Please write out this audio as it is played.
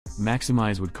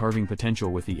Maximize wood carving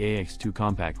potential with the AX2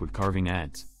 compact wood carving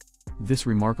adze. This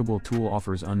remarkable tool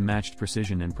offers unmatched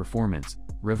precision and performance,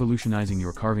 revolutionizing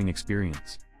your carving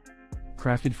experience.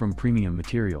 Crafted from premium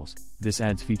materials, this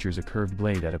adze features a curved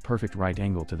blade at a perfect right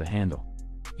angle to the handle.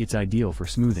 It's ideal for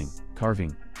smoothing,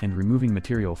 carving, and removing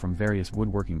material from various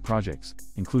woodworking projects,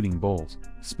 including bowls,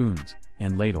 spoons,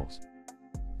 and ladles.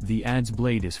 The adze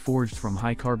blade is forged from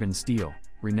high-carbon steel,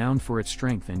 renowned for its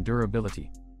strength and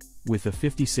durability. With a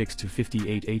 56 to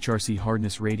 58 HRC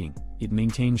hardness rating, it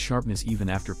maintains sharpness even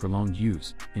after prolonged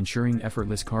use, ensuring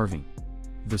effortless carving.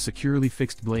 The securely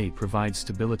fixed blade provides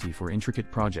stability for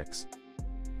intricate projects.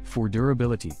 For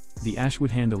durability, the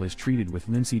ashwood handle is treated with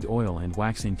linseed oil and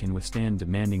wax and can withstand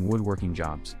demanding woodworking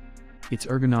jobs. Its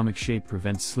ergonomic shape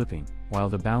prevents slipping, while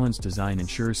the balanced design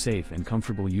ensures safe and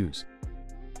comfortable use.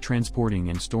 Transporting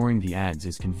and storing the adze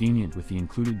is convenient with the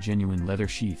included genuine leather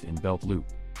sheath and belt loop.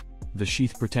 The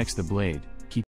sheath protects the blade,